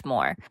much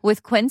more.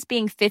 With Quince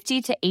being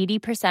 50 to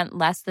 80%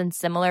 less than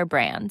similar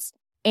brands.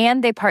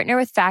 And they partner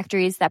with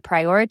factories that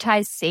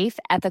prioritize safe,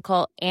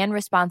 ethical, and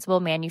responsible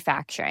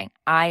manufacturing.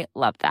 I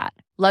love that.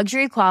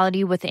 Luxury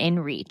quality within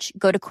reach.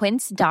 Go to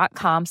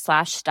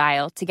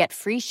quince.com/style to get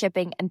free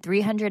shipping and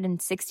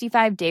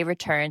 365-day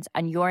returns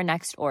on your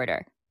next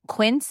order.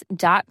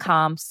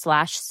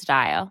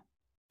 Quince.com/style.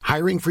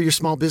 Hiring for your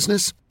small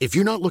business? If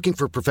you're not looking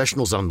for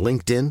professionals on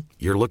LinkedIn,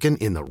 you're looking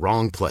in the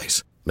wrong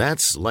place.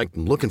 That's like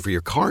looking for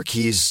your car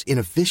keys in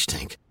a fish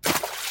tank.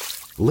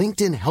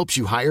 LinkedIn helps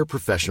you hire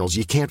professionals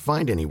you can't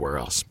find anywhere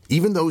else,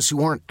 even those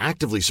who aren't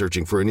actively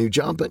searching for a new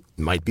job but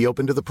might be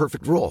open to the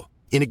perfect role.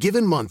 In a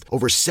given month,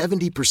 over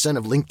 70%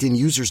 of LinkedIn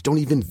users don't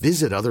even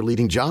visit other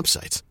leading job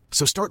sites.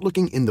 So start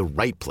looking in the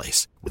right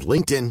place. With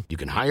LinkedIn, you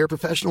can hire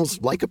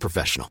professionals like a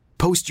professional.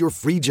 Post your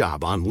free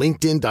job on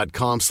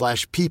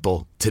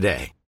linkedin.com/people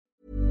today.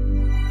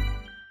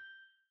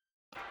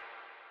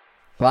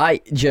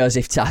 Right,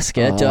 Joseph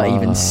Tasker, don't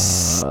even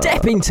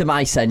step into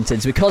my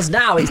sentence because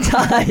now it's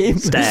time.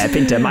 Step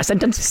into my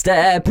sentence.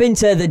 Step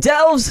into the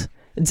delves.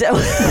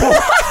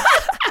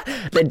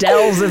 The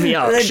delves of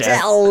Yorkshire. The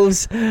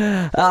delves.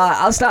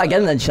 I'll start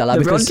again then, shall I?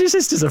 The Bronte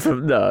sisters are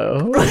from...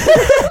 No.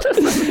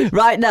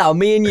 Right now,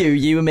 me and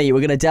you and me, we're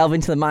going to delve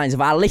into the minds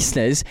of our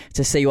listeners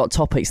to see what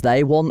topics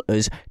they want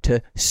us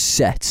to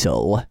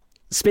settle.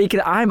 Speaking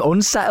of, I'm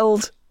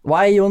unsettled.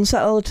 Why are you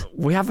unsettled?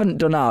 We haven't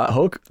done our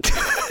hug.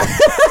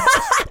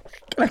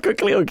 Can I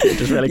quickly hug you?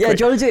 Just really quick. Yeah,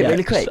 do you want to do it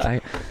really quick?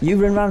 Sorry. You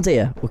run round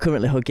here. We're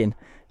currently hugging.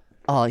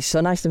 Oh, it's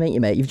so nice to meet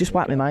you, mate. You've just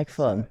wiped my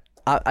microphone.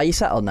 Are you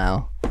settled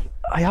now?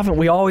 I haven't.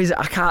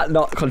 I can't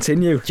not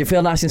continue. Do you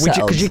feel nice and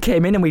settled? Because you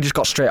came in and we just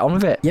got straight on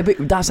with it. Yeah, but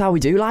that's how we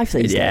do life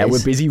these days. Yeah,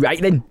 we're busy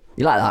writing.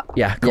 You like that?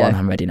 Yeah, go on,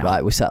 I'm ready now.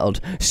 Right, we're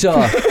settled.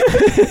 So,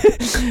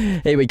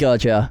 here we go,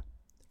 Joe.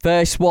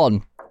 First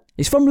one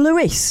is from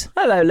Lewis.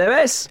 Hello,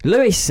 Lewis.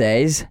 Lewis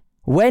says,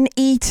 when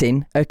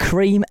eating a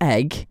cream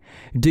egg,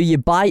 do you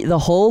bite the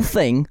whole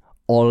thing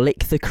or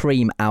lick the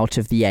cream out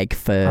of the egg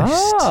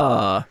first?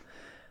 Ah.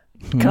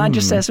 Can I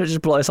just say, so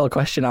just blow this whole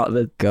question out of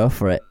the... Go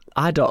for it.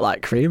 I don't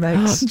like cream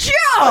eggs. Joe!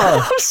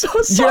 I'm so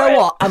sorry. Do you know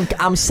what? I'm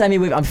I'm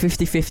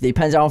 50-50.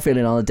 Depends how I'm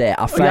feeling on the day.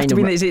 Is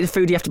it the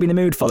food you have to be in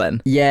the mood for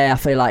then? Yeah, I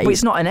feel like... But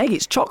it's not an egg,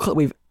 it's chocolate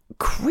with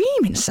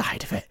cream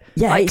inside of it.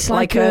 Yeah, it's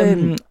like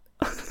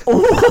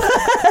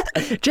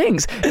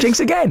Jinx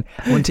again.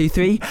 1, 2,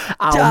 3.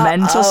 Our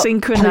mental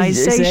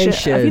synchronization.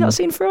 Have you not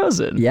seen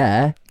Frozen?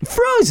 Yeah.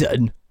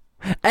 Frozen?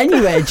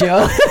 Anyway,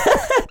 Joe.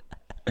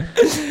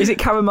 Is it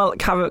caramel?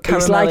 It's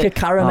like a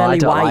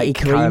caramelly whitey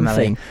cream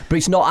thing, but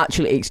it's not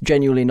actually. It's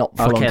genuinely not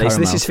full on caramel. Okay, so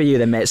this is for you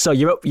then, mate. So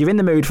you're in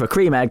the mood for a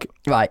cream egg,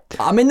 right?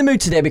 I'm in the mood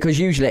today because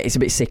usually it's a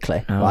bit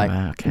sickly,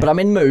 right? Okay. But I'm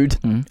in the mood,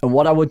 and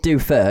what I would do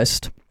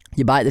first,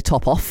 you bite the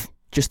top off,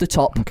 just the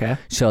top, okay,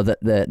 so that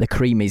the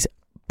cream is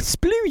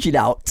splooging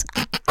out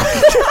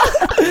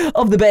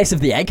of the base of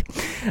the egg,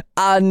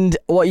 and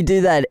what you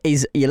do then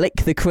is you lick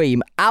the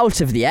cream out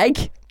of the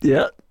egg.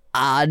 Yeah.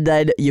 And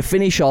then you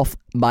finish off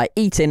by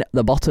eating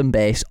the bottom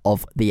base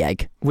of the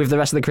egg. With the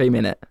rest of the cream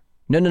in it?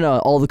 No,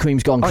 all the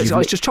cream's gone. Oh, it's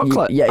just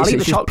chocolate? It's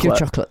just chocolate. Pure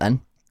chocolate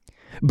then.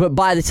 But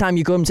by the time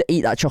you go to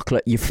eat that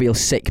chocolate, you feel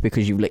sick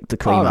because you've licked the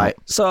cream out. Right.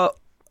 So,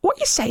 what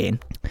are you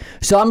saying?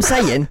 So I'm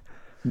saying,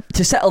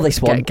 to settle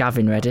this one... Get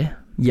Gavin ready.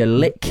 You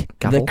lick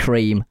the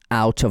cream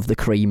out of the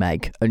cream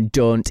egg and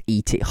don't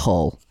eat it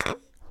whole.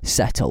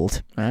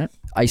 Settled. Right.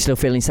 Are you still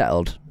feeling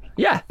settled?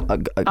 Yeah, I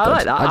like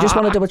that. I just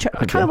want to double check.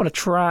 I kind of want to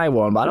try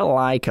one, but I don't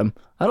like them.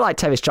 I don't like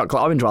Terry's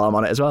chocolate orange while I'm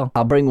on it as well.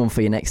 I'll bring one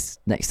for you next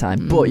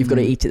time. But you've got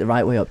to eat it the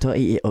right way up. Don't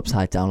eat it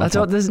upside down. Like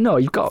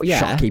you've got,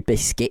 shocky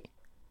biscuit.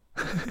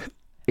 Are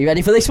you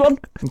ready for this one?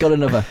 Got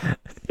another.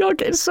 You're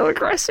getting so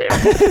aggressive.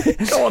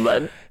 Go on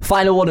then.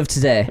 Final one of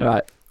today.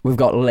 Right. We've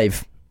got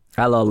Liv.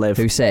 Hello, Liv.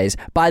 Who says,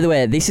 by the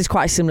way, this is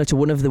quite similar to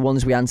one of the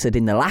ones we answered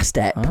in the last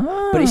ep,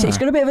 but it's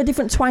got a bit of a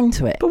different twang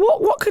to it. But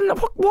what can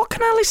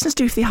our listeners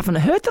do if they haven't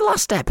heard the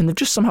last ep and they've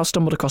just somehow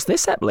stumbled across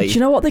this ep, Lee? Do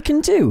you know what they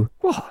can do?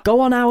 What?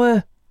 Go on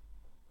our...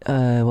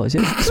 what is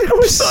it?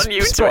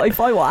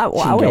 Spotify.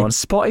 What are we? Go on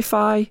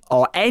Spotify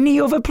or any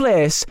other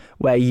place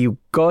where you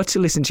go to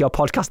listen to your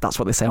podcast. That's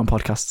what they say on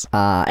podcasts.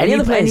 Any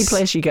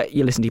place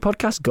you listen to your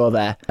podcast, go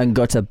there and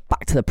go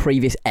back to the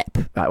previous ep.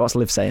 Right, what's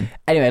Liv saying?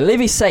 Anyway,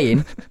 Liv is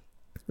saying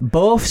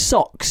both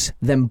socks,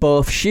 then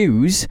both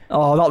shoes.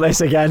 Oh, not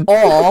this again.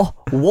 Or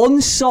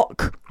one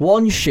sock,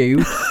 one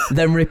shoe,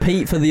 then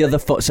repeat for the other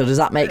foot. So does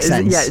that make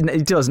sense? Yeah,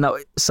 it does. No,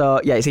 so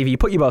yeah, it's either you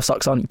put your both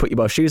socks on, you put your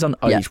both shoes on,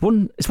 or it's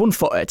one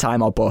foot at a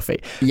time, or both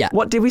feet. Yeah.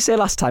 What did we say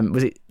last time?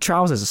 Was it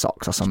trousers or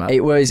socks or something?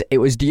 It was.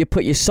 Do you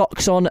put your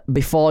socks on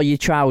before your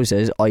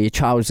trousers, or your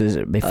trousers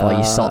before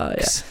your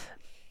socks? Yeah.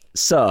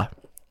 So,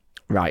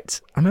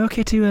 right, am I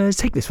okay to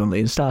take this one,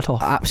 Lee, and start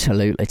off?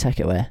 Absolutely, take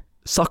it away.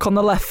 Sock on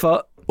the left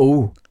foot.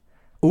 Ooh.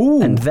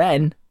 And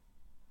then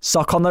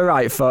sock on the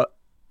right foot,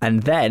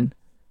 and then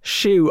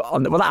shoe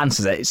on the... Well, that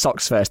answers it. It's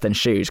socks first, then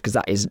shoes, because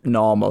that is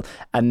normal.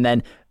 And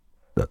then...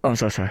 Oh, I'm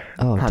so sorry.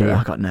 Oh, I dear.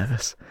 I got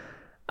nervous.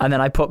 And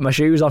then I put my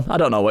shoes on. I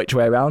don't know which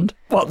way around.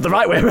 What, the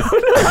right way around?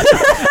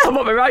 I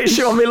put my right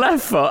shoe on my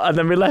left foot, and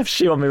then my left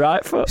shoe on my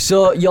right foot.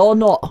 So you're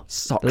not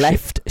Sock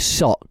left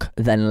sock,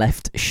 then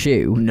left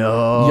shoe.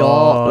 No.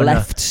 You're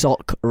left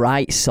sock,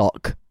 right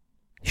sock,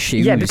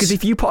 shoes. Yeah, because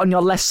if you put on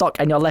your left sock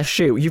and your left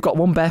shoe, you've got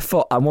one bare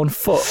foot and one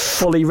foot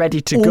fully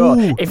ready to go.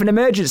 Ooh. If an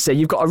emergency,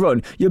 you've got to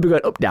run, you'll be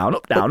going up, down,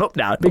 up, down, up,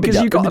 down,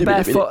 because you've got a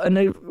bare foot and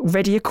a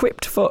ready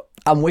equipped foot.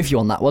 I'm with you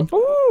on that one.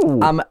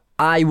 Ooh.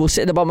 I will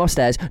sit at the bottom of the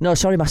stairs. No,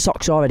 sorry, my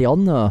sock's already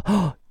on though.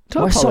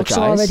 My sock's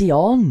already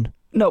on.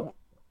 No,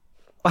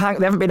 they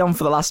haven't been on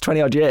for the last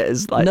 20 odd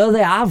years. Like, No,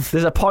 they have.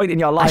 there's a point in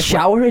your I life.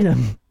 shower in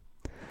them.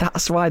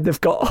 That's why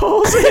they've got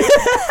holes.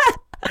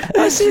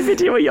 I see a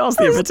video of yours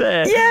the other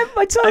day. Yeah,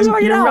 my toes And are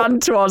hanging you out. ran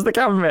towards the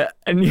camera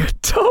and your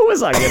toe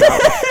was hanging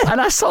out.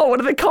 And I saw one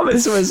of the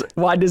comments was,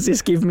 "Why does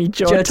this give me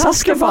Joe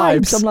Tasker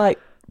vibes?" I'm like,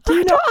 do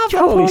you not have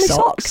holy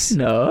socks?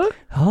 No.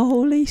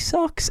 Holy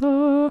socks.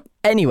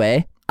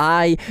 Anyway,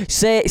 I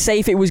say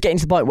if it was getting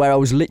to the point where I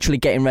was literally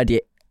getting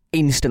ready,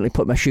 instantly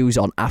put my shoes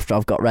on after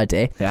I've got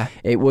ready. Yeah.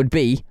 It would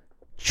be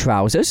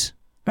trousers,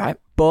 Right.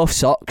 both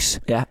socks,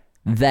 Yeah.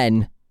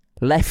 then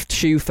left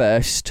shoe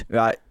first,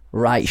 Right.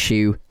 right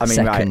shoe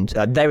second,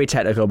 right. Very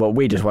technical, but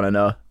we just want to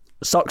know.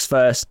 Socks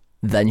first,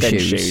 then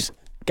shoes.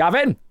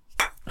 Gavin!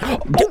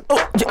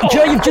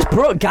 Joe, you've just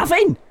broke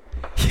Gavin.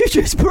 You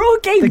just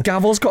broke him. The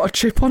gavel's got a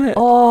chip on it.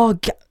 Oh,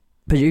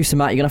 producer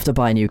Matt, you're gonna have to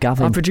buy a new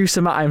Gavin. Our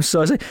producer Matt, I'm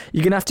so sorry.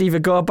 You're going to have to either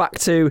go back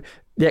to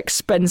the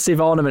expensive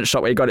ornament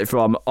shop where you got it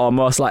from, or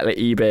most likely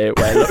eBay,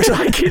 where it looks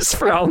like it's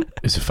from.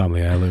 It's a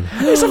family heirloom.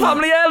 It's a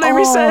family heirloom,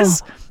 he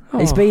says.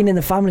 It's been in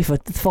the family for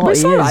 40 But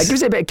it's years. alright, it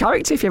gives it a bit of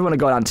character if you ever want to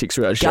go on Antiques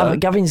Roadshow.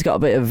 Gavin's got a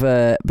bit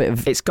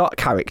of. It's got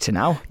character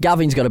now.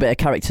 Gavin's got a bit of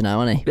character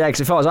now, hasn't he? Yeah,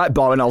 because if I was like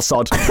boring old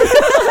sod.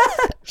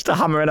 Just a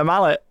hammer and a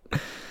mallet.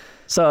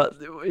 So,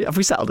 have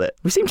we settled it?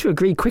 We seem to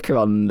agree quicker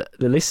on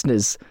the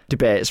listeners'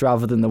 debates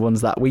rather than the ones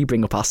that we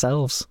bring up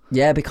ourselves.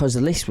 Yeah, because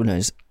the list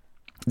winners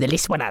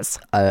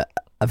are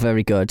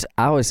very good.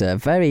 Ours are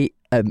very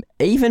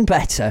even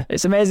better.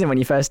 It's amazing when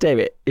you first hear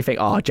it, you think,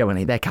 oh, Joe and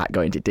Lee, they can't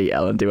go into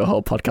detail and do a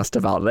whole podcast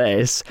about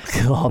this.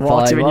 Oh,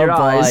 Water in your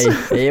eyes.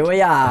 Here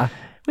we are.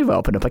 We've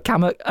opened up a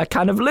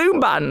can of loom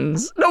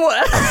bands. No,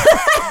 what?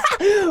 I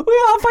thought you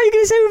were going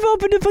to say we've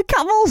opened up a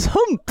camel's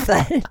hump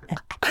then.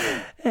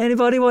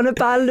 Anybody want to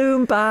buy a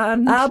loom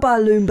band? I'll buy a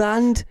loom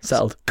band.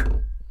 Settled.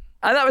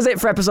 And that was it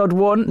for episode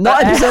 1.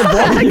 Not episode 1.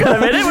 Hang on a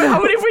minute,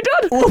 how many have we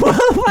done?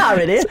 How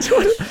many?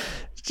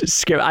 Just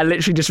script. I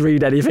literally just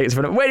read anything.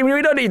 Wait,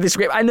 we don't need the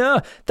script. I know.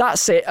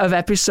 That's it of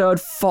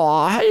episode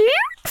 5.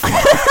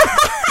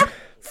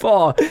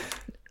 4.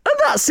 And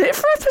that's it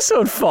for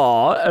episode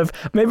 4 of...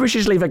 Maybe we should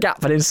just leave a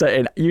gap and insert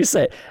in. You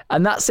say it.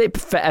 And that's it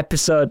for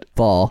episode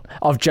 4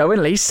 of Joe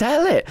and Lee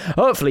Sell It.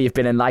 Hopefully you've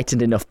been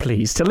enlightened enough,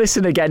 please, to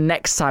listen again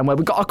next time where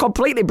we've got a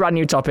completely brand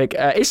new topic.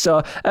 If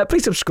so,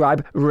 please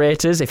subscribe,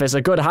 rate us if it's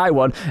a good high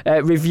one,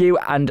 review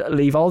and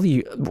leave all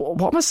the...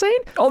 What am I saying?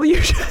 All the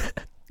usual...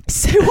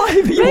 Say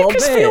whatever you want, Make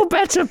us feel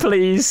better,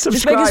 please. Subscribe.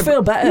 Just make us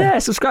feel better. Yeah,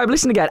 subscribe,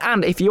 listen again.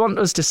 And if you want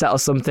us to settle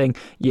something,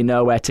 you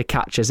know where to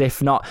catch us.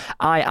 If not,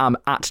 I am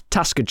at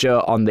Tasker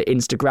Joe on the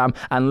Instagram,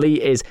 and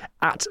Lee is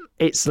at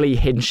It's Lee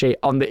Hinchy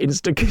on the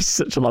Instagram. It's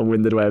such a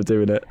long-winded way of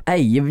doing it. Hey,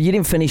 you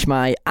didn't finish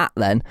my at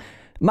then.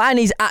 Mine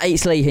is at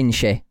It's Lee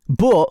Hinchy.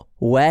 But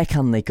where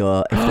can they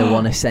go if they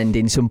want to send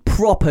in some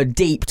proper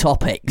deep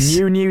topics?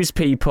 New news,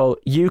 people.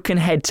 You can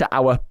head to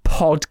our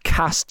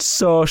podcast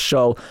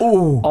social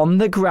on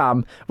the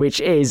gram,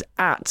 which is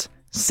at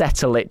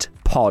Settle It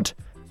Pod.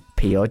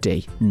 Pod.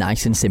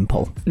 Nice and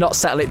simple. Not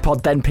Settle It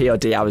Pod, then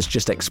Pod. I was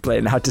just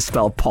explaining how to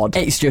spell pod.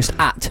 It's just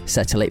at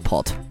Settle It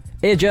Pod.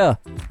 Here, Joe.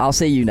 I'll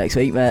see you next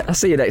week, mate. I'll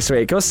see you next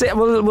week. We'll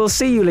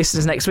see you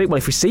listeners next week. Well,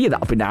 if we see you,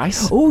 that'll be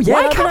nice. Oh, yeah.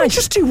 Why can't we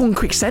just do one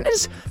quick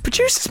sentence?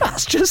 Producers,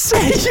 Matt's just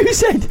said. You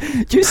said,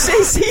 just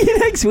say see you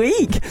next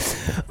week.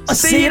 I'll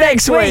see you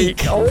next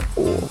week. Oh,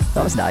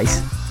 that was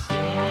nice.